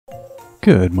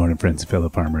Good morning, friends and fellow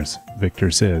farmers. Victor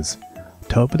says,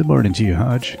 top of the morning to you,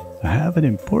 Hodge. I have an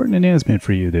important announcement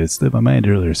for you that slipped my mind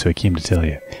earlier, so I came to tell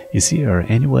you. You see, our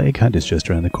annual egg hunt is just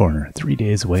around the corner. 3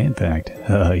 days away, in fact.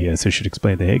 Yes, I should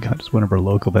explain the egg hunt is one of our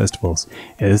local festivals.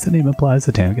 As the name implies,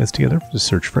 the town gets together to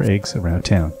search for eggs around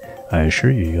town. I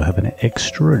assure you, you'll have an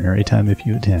extraordinary time if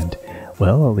you attend.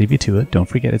 Well, I'll leave you to it. Don't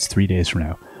forget it's 3 days from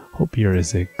now. Hope you're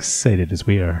as excited as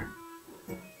we are.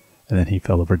 And then he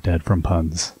fell over dead from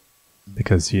puns.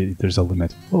 Because there's a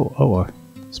limit.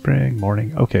 Spring,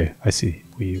 morning. Okay, I see.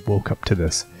 We woke up to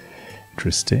this.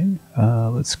 Interesting.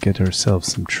 Let's get ourselves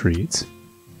some treats.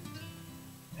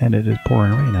 And it is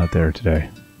pouring rain out there today.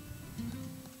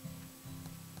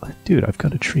 Dude, I've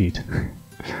got a treat.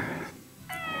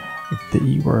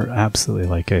 You were absolutely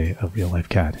like a real-life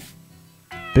cat.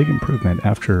 Big improvement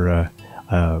after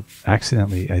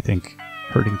accidentally, I think,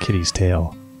 hurting Kitty's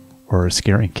tail. Or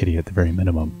scaring Kitty at the very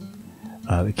minimum.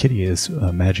 The kitty is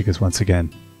magic is once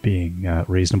again being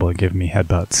reasonable and giving me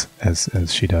headbutts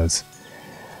as she does,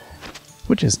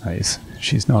 which is nice.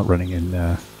 She's not running in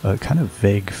a kind of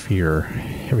vague fear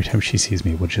every time she sees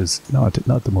me, which is not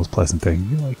the most pleasant thing.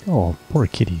 You're like, oh, poor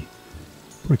kitty.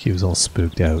 Poor kitty was all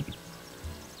spooked out,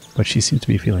 but she seems to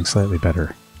be feeling slightly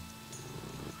better.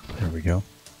 There we go.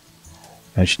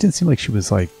 And she didn't seem like she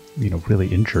was like really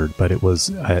injured, but it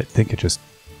was. I think it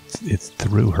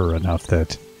threw her enough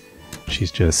that.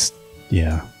 She's just,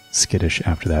 skittish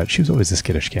after that. She was always a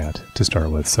skittish cat to start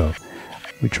with, so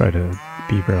we try to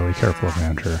be very careful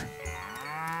around her.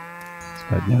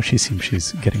 But now she seems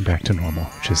she's getting back to normal,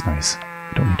 which is nice.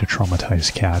 We don't need to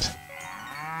traumatize cat.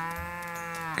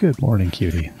 Good morning,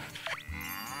 cutie.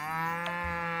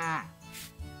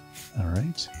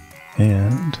 Alright.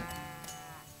 And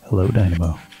hello,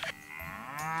 Dynamo.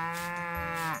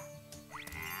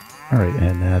 Alright,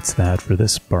 and that's that for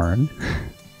this barn.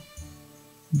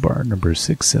 Barn number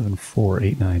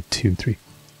 6748923.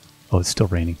 Oh, it's still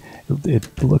raining.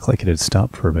 It looked like it had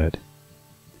stopped for a bit.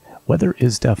 Weather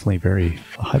is definitely very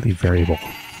highly variable.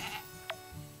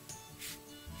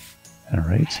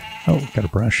 Alright. Oh, got a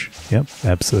brush. Yep,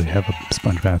 absolutely. Have a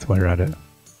sponge bath while you're at it.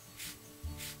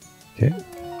 Okay.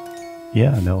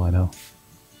 Yeah, I know.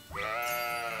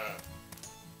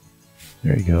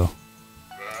 There you go.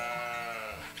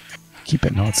 Keep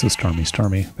it not so stormy.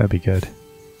 That'd be good.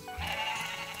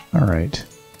 Alright.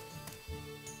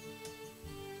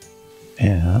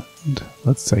 And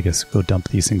let's, I guess, go dump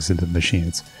these things into the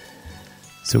machines.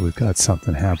 So we've got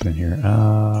something happening here.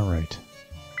 Alright.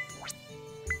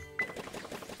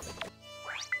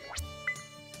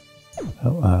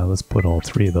 Oh, let's put all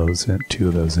 3 of those in, 2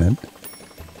 of those in.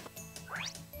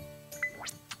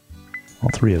 All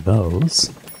 3 of those.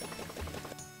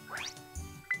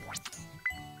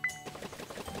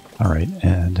 Alright,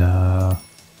 and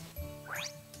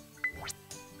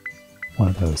one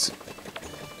of those.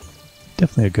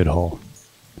 Definitely a good haul.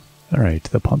 Alright,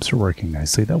 the pumps are working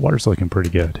nicely. That water's looking pretty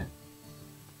good.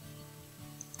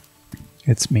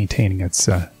 It's maintaining its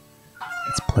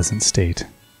pleasant state.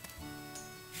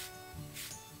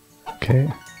 Okay.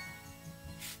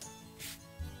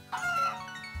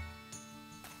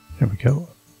 There we go.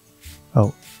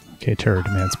 Oh, okay, Terror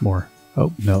demands more.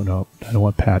 Oh, no, I don't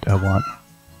want Pat, I want...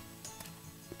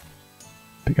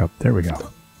 Pick up, there we go.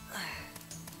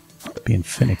 Being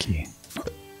finicky.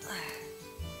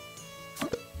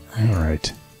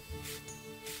 Alright.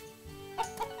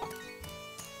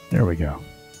 There we go.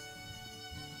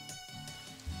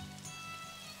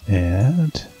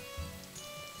 And...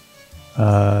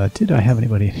 did I have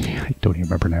anybody... I don't even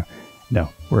remember now. No,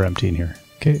 we're empty in here.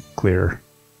 Okay, clear.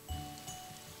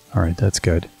 Alright, that's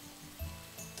good.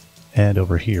 And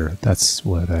over here, that's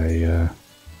what I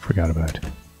forgot about.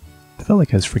 I felt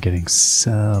like I was forgetting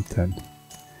something.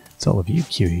 It's all of you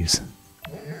cuties.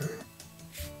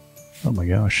 Oh my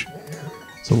gosh.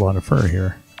 There's a lot of fur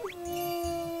here.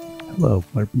 Hello,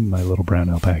 my little brown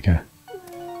alpaca.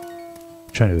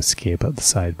 Trying to escape out the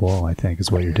side wall, I think,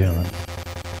 is what you're doing.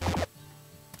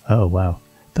 Oh wow,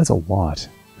 that's a lot.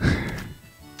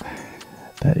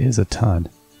 That is a ton.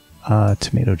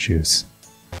 Tomato juice.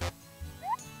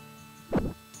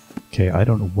 Okay, I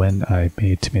don't know when I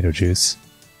made tomato juice.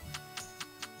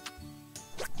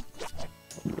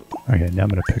 Okay, now I'm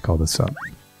going to pick all this up.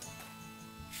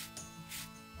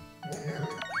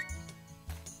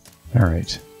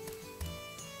 Alright.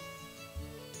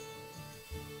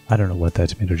 I don't know what that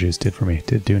tomato juice did for me.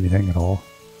 Did it do anything at all?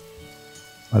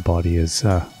 My body is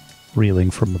reeling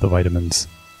from the vitamins.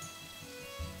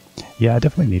 Yeah, I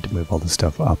definitely need to move all this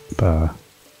stuff up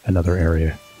another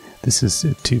area. This is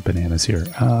 2 bananas here.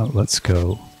 Let's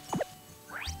go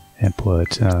and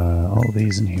put all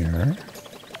these in here.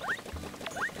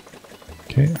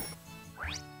 Okay.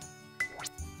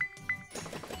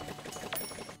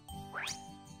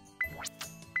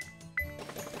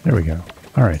 There we go.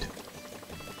 Alright.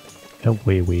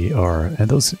 Away we are. And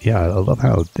those, yeah, I love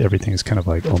how everything's kind of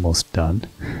like almost done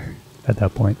at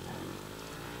that point.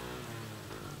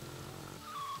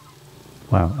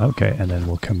 Wow, okay, and then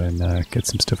we'll come and get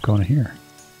some stuff going here.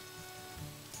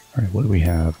 Alright, what do we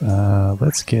have?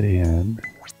 Let's get in.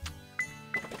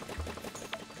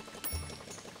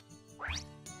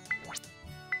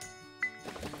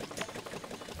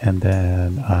 And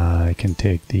then I can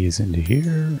take these into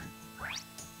here.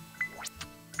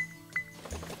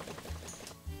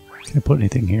 Can I put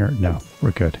anything here? No,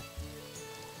 we're good.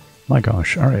 My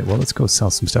gosh. Alright, well, let's go sell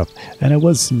some stuff. And I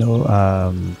was told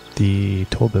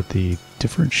that the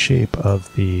different shape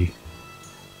of the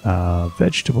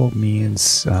vegetable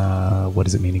means, what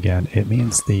does it mean again? It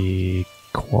means the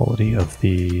quality of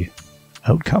the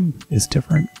outcome is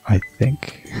different, I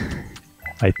think.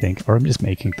 Or I'm just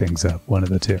making things up, one of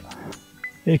the two.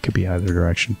 It could be either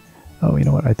direction. Oh, you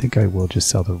know what? I think I will just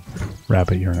sell the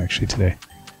rabbit urine actually today.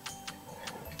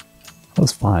 That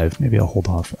was 5. Maybe I'll hold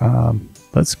off.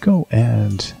 Let's go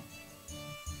and...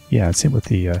 yeah, same with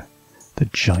the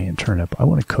giant turnip. I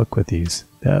want to cook with these.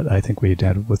 That I think we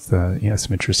did with yeah,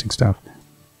 some interesting stuff.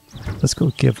 Let's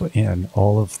go give in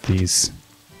all of these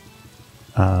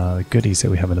goodies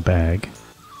that we have in the bag.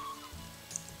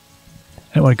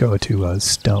 I want to go to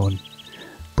Stone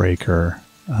Breaker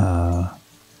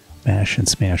Mash and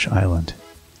Smash Island,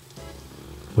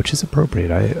 which is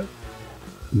appropriate. I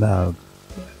live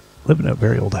in a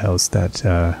very old house that,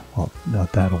 well,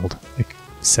 not that old, like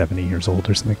 70 years old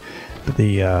or something, but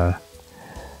the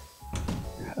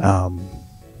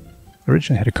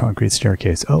originally had a concrete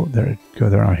staircase. Oh, they're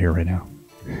not here right now.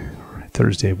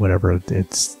 Thursday, whatever,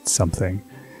 it's something.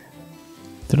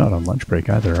 They're not on lunch break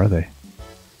either, are they?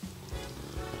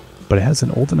 But it has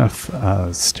an old enough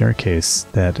staircase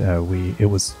that there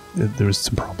was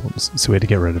some problems, so we had to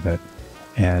get rid of it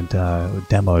and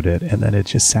demoed it, and then it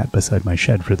just sat beside my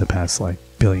shed for the past like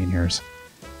billion years,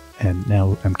 and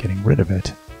now I'm getting rid of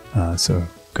it. So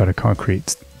got a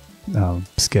concrete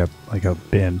skip, like a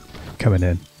bin, coming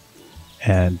in,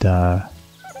 and let's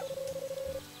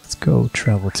go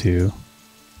travel to.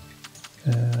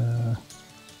 There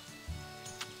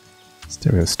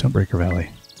we go, Stonebreaker Valley.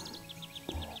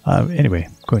 Anyway,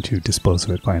 I'm going to dispose of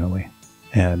it finally,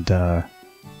 and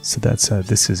so that's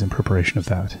this is in preparation of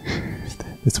that.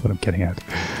 That's what I'm getting at.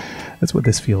 That's what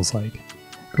this feels like.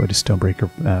 Going to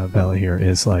Stonebreaker Valley here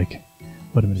is like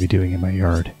what I'm going to be doing in my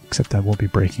yard, except I won't be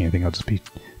breaking anything. I'll just be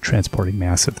transporting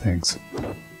massive things.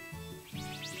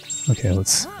 Okay,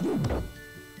 let's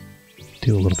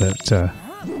do a little bit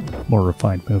more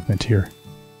refined movement here.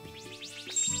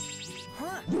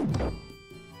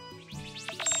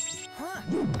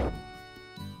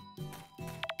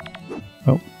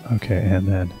 Oh, okay, and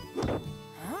then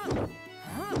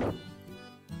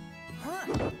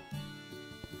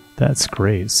that's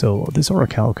great. So this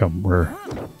orichalcum, we're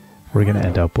going to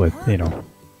end up with, you know,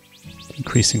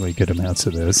 increasingly good amounts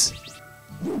of this.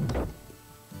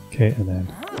 Okay, and then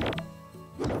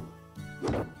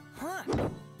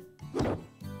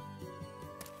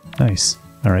nice.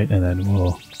 All right, and then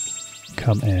we'll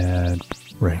come and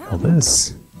break all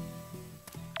this.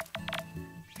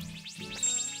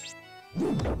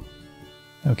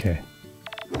 Okay.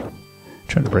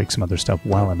 Trying to break some other stuff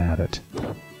while I'm at it.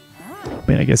 I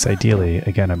mean, I guess ideally,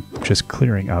 again, I'm just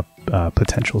clearing up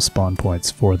potential spawn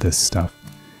points for this stuff.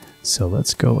 So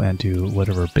let's go and do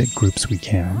whatever big groups we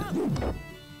can.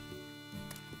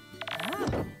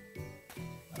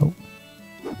 Oh.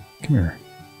 Come here.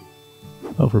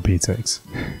 Oh, for Pete's sakes.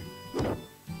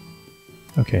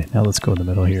 Okay, now let's go in the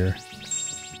middle here.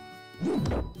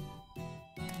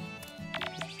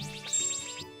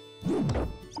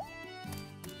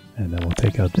 And then we'll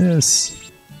take out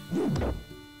this.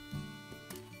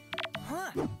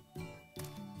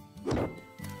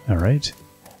 Alright.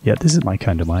 Yeah, this is my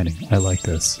kind of mining. I like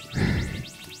this.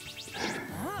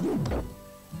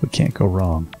 We can't go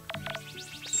wrong.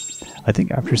 I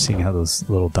think after seeing how those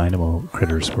little dynamo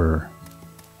critters were,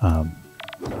 yeah,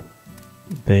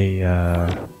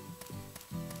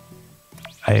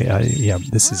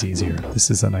 this is easier.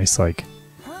 This is a nice, like,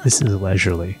 this is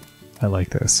leisurely. I like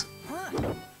this.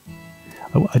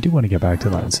 I do want to get back to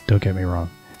lines, don't get me wrong,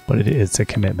 but it's a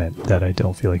commitment that I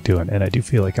don't feel like doing, and I do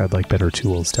feel like I'd like better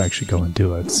tools to actually go and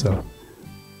do it, so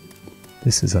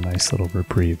this is a nice little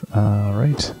reprieve.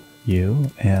 Alright,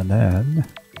 you, and then,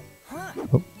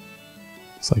 oh,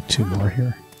 it's like 2 more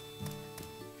here.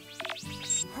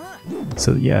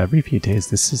 So yeah, every few days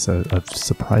this is a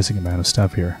surprising amount of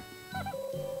stuff here.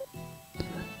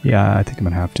 Yeah, I think I'm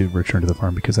going to have to return to the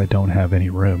farm because I don't have any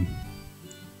room.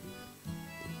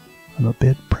 I'm a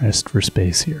bit pressed for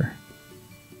space here.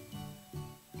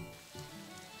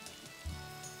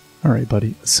 Alright,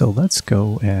 buddy, so let's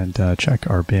go and check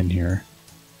our bin here.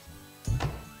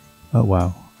 Oh,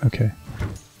 wow. Okay.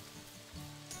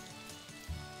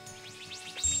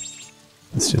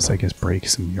 Let's just, I guess, break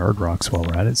some yard rocks while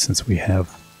we're at it, since we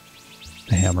have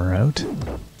the hammer out.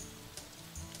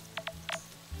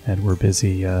 And we're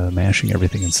busy mashing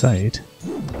everything in sight.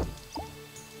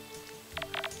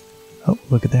 Oh,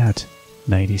 look at that.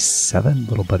 97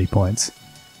 little buddy points.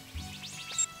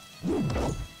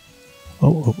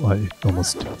 Oh,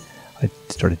 I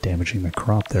started damaging my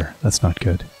crop there. That's not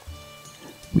good.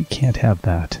 We can't have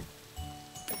that.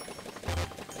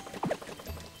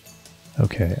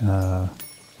 Okay, how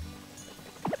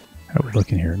are we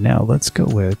looking here? Now, let's go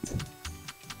with...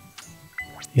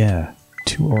 Yeah,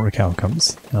 2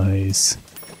 orichalcums. Nice.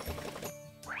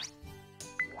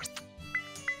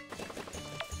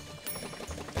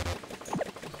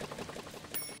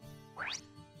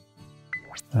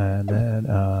 And then,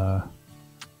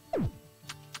 can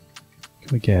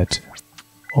we get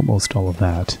almost all of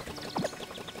that?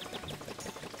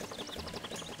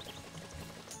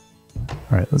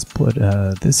 Alright, let's put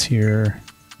this here.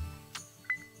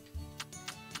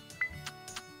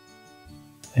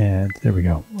 And there we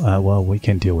go. Well, we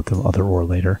can deal with the other ore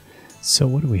later. So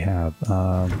what do we have?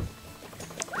 Oh,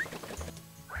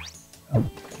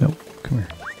 no, come here.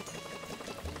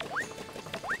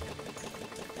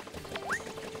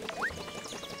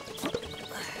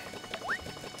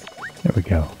 There we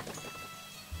go.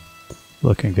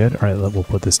 Looking good. Alright, we'll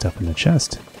put this stuff in the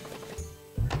chest.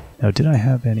 Now, did I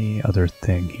have any other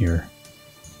thing here?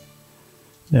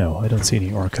 No, I don't see any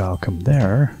orichalcum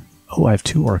there. Oh, I have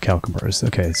 2 orichalcum bars.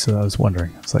 Okay, so I was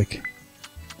wondering. I was like,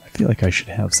 I feel like I should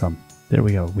have some. There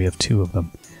we go. We have 2 of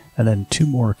them. And then 2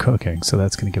 more cooking, so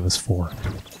that's going to give us 4.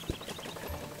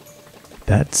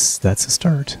 That's a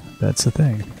start. That's the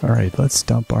thing. Alright, let's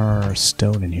dump our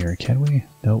stone in here. Can we?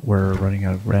 No, we're running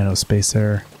out of space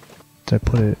there. Did I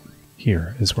put it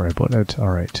here? Is where I put it?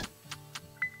 Alright.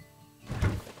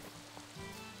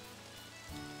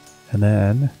 And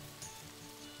then...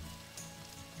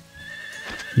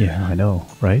 Yeah, I know,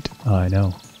 right? I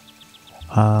know.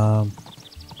 I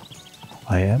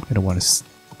am going to want to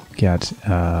get...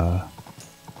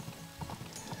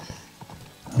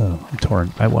 Oh, I'm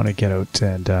torn. I want to get out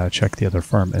and check the other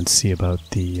farm and see about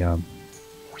the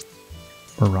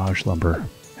Mirage lumber.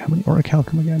 How many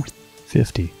orichalcum again?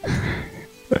 50.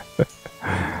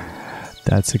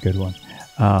 That's a good one.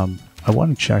 I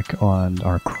want to check on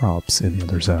our crops in the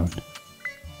other zone.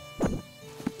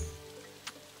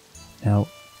 Now,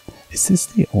 is this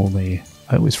the only...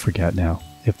 I always forget now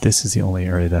if this is the only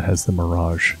area that has the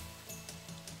Mirage.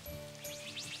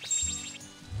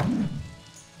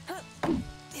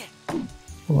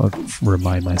 Well, I'll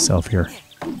remind myself here.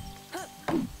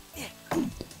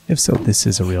 If so, this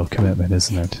is a real commitment,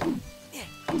 isn't it?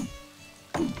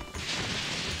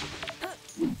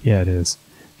 Yeah, it is.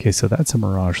 Okay, so that's a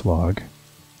Mirage log.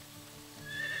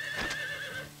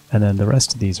 And then the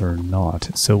rest of these are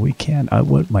not. So we can...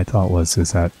 what my thought was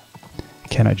is that,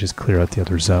 can I just clear out the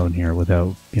other zone here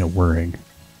without, worrying?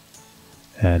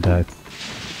 And,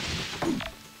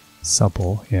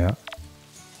 supple, yeah.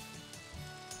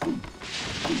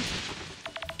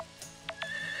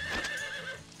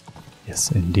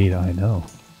 Yes, indeed, I know.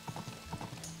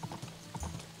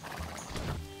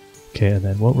 Okay, and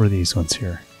then what were these ones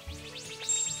here?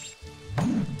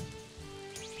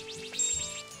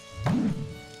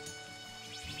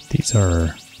 These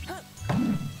are...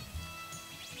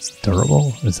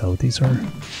 durable? Is that what these are?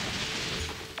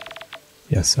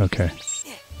 Yes, okay.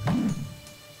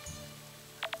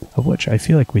 Of which I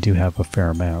feel like we do have a fair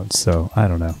amount, so I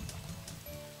don't know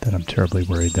that I'm terribly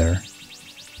worried there.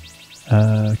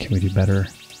 Can we do better?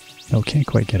 No, can't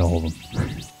quite get all of them.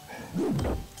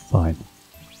 Fine.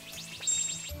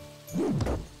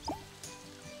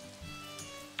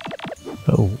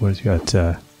 Oh, where's you got,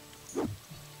 oh,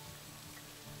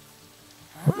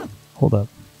 hold up.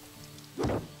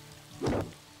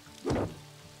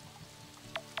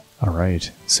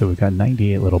 Alright, so we've got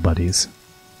 98 little buddies.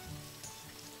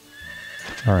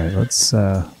 Alright, let's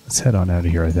head on out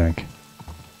of here, I think.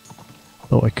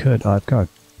 Although I could, I've got,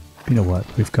 you know what,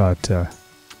 we've got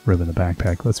room in the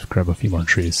backpack. Let's grab a few more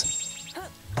trees.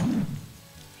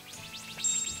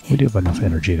 We do have enough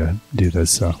energy to do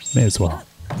this, so may as well.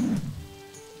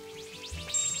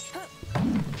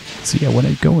 So yeah, when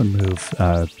I go and move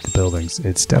the buildings,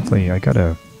 it's definitely, I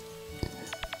gotta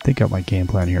think out my game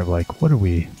plan here of like, what are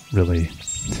we really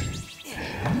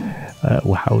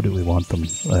How do we want them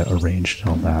arranged and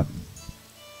all that?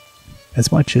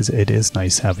 As much as it is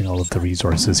nice having all of the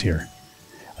resources here,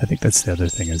 I think that's the other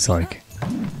thing, is like,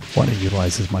 want to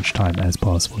utilize as much time as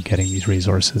possible getting these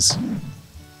resources.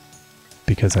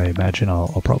 Because I imagine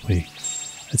I'll probably,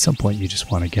 at some point you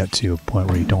just want to get to a point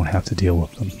where you don't have to deal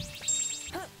with them.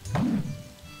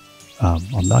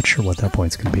 I'm not sure what that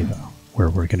point's going to be though, where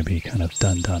we're going to be kind of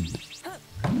done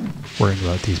worrying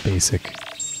about these basic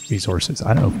resources.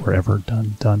 I don't know if we're ever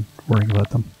done worrying about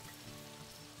them.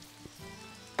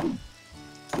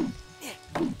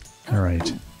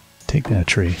 Alright, take that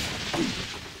tree.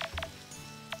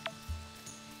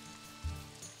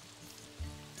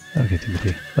 Okay,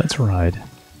 Timothy, let's ride.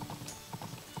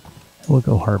 We'll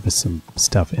go harvest some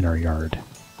stuff in our yard.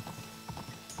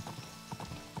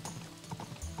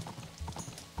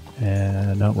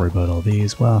 And not worry about all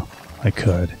these. Well, I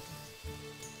could.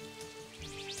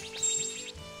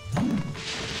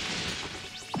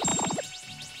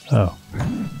 Oh,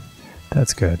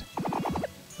 that's good.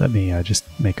 Let me just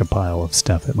make a pile of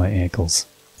stuff at my ankles.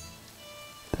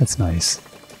 That's nice.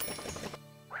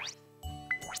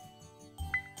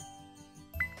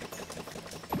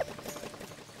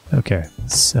 Okay,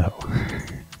 so...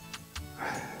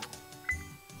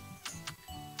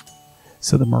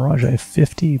 So the Mirage, I have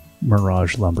 50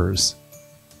 Mirage lumbers.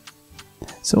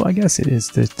 So I guess it is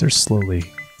that they're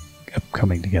slowly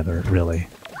coming together, really.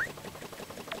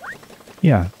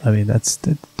 Yeah, I mean,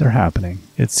 they're happening.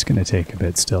 It's going to take a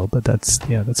bit still, but that's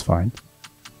fine.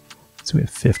 So we have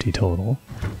 50 total.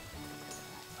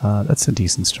 That's a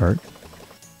decent start.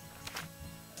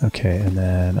 Okay, and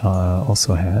then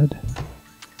also had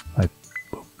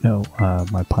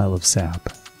my pile of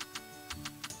sap.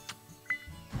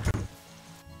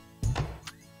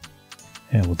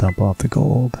 And we'll dump off the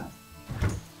gold.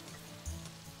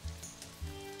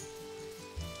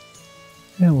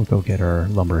 And we'll go get our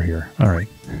lumber here. Alright.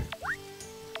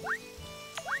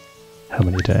 How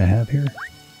many do I have here?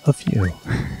 A few.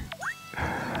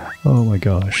 Oh my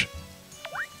gosh.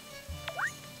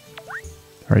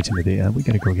 Alright, Timothy, we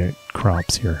gotta go get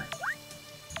crops here.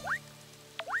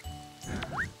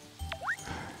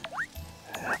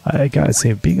 I gotta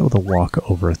say, being able to walk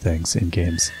over things in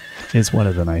games is one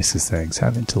of the nicest things.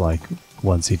 Having to, like,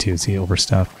 onesie-twosie over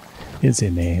stuff is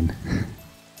inane.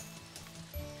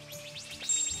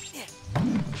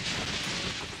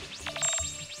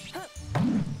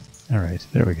 Alright,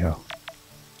 there we go.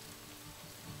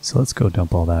 So let's go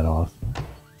dump all that off.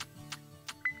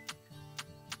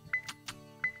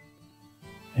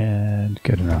 And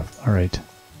good enough. Alright.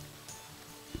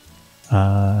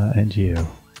 And you.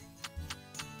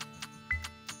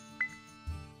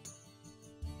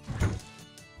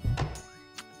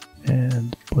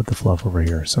 And put the fluff over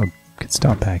here so I can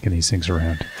stop packing these things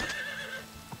around.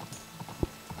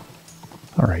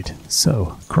 Alright,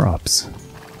 so crops.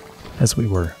 As we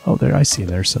were... Oh, there, I see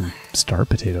there's some star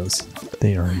potatoes.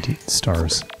 They are indeed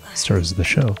stars. Stars of the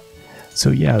show.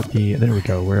 So yeah, there we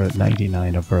go. We're at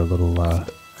 99 of our little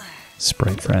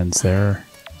sprite friends there.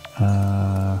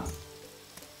 Probably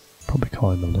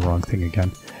calling them the wrong thing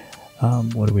again.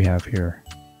 What do we have here?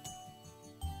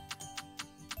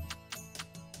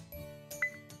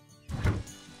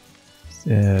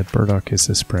 Burdock is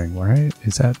the spring, right?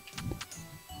 Is that...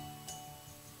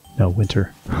 No,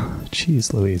 winter.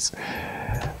 Jeez Louise.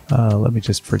 Let me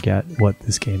just forget what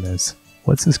this game is.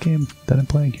 What's this game that I'm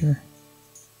playing here?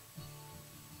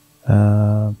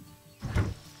 Oh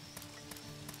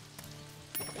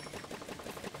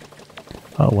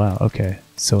wow, okay.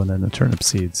 So and then the turnip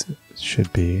seeds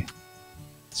should be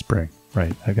spring.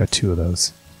 Right, I got 2 of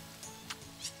those.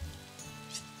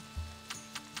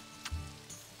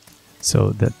 So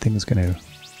that thing's gonna...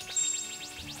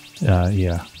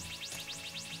 yeah.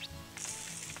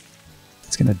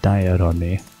 It's gonna die out on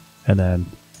me. And then...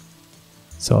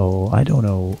 So, I don't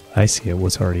know... I see it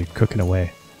was already cooking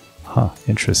away. Huh,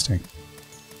 interesting.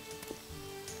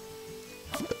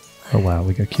 Oh wow,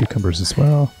 we got cucumbers as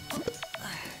well.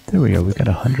 There we go, we've got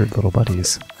 100 little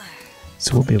buddies.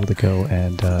 So we'll be able to go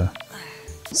and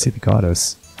see the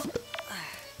goddess.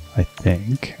 I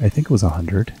think it was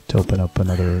 100 to open up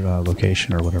another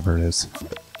location or whatever it is.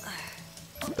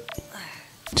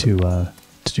 To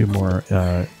do more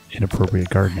inappropriate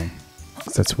gardening.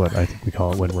 That's what I think we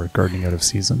call it when we're gardening out of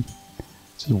season.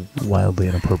 Just wildly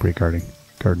inappropriate gardening.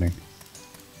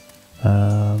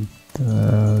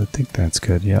 I think that's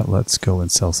good. Yeah, let's go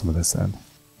and sell some of this then.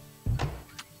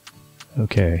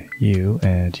 Okay, you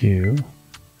and you.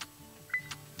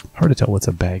 Hard to tell what's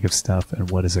a bag of stuff and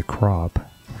what is a crop.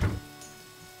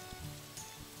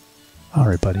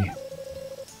 Alright, buddy.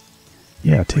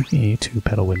 Yeah, take me to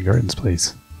Petalwin Gardens,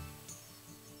 please.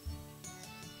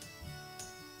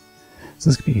 So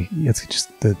it's gonna be, it's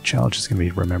just, the challenge is gonna be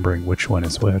remembering which one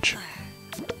is which.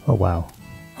 Oh wow.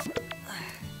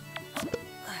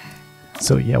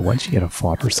 So yeah, once you get a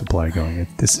fodder supply going,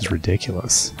 this is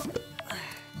ridiculous.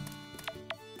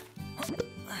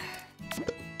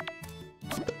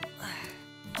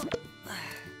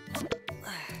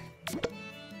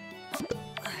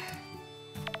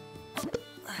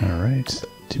 Alright.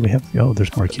 Do we have... Oh,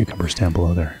 there's more cucumbers down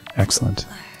below there. Excellent.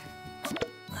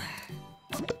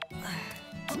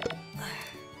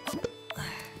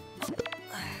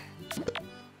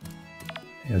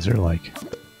 Is there like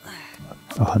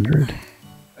 100?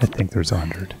 I think there's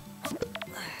 100.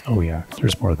 Oh yeah,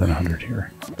 there's more than 100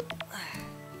 here.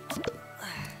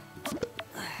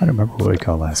 I don't remember what we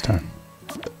caught last time.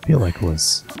 I feel like it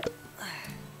was...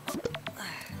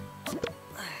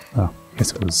 Oh, I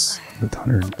guess it was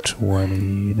 120,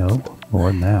 no,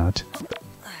 more than that.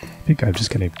 I think I'm just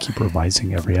going to keep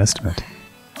revising every estimate.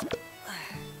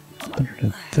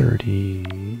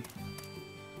 130...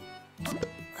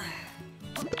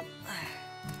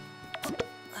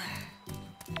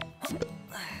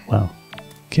 Wow.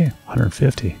 Okay,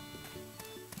 150.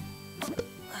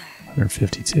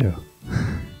 152.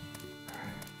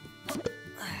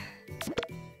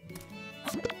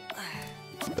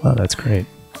 Wow, that's great.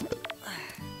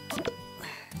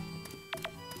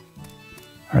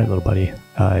 Alright, little buddy.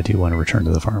 I do want to return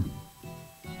to the farm.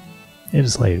 It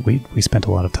is late. We spent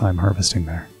a lot of time harvesting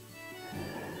there.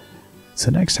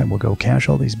 So next time we'll go cache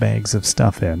all these bags of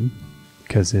stuff in,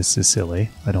 because this is silly.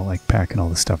 I don't like packing all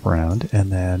this stuff around.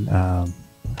 And then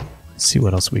see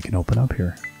what else we can open up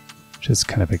here, which is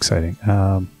kind of exciting.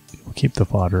 We'll keep the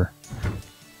fodder.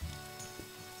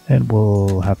 And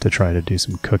we'll have to try to do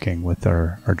some cooking with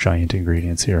our giant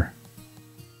ingredients here.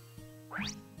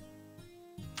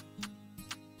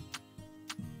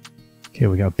 Okay,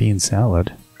 we got bean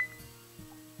salad.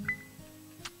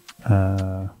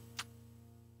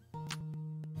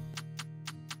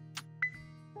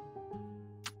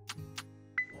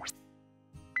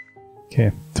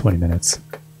 Okay, 20 minutes.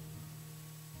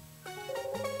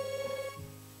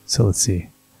 So let's see.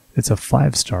 It's a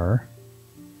 5-star.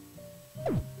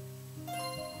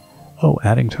 Oh,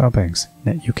 adding toppings.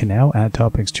 Now, you can now add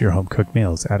toppings to your home-cooked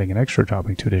meals. Adding an extra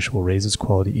topping to a dish will raise its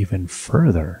quality even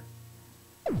further.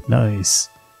 Nice.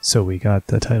 So we got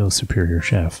the title Superior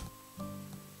Chef.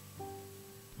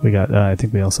 We got, I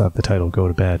think we also have the title Go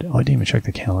to Bed. Oh, I didn't even check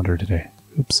the calendar today.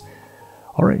 Oops.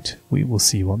 Alright, we will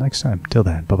see you all next time. Till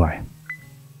then, bye-bye.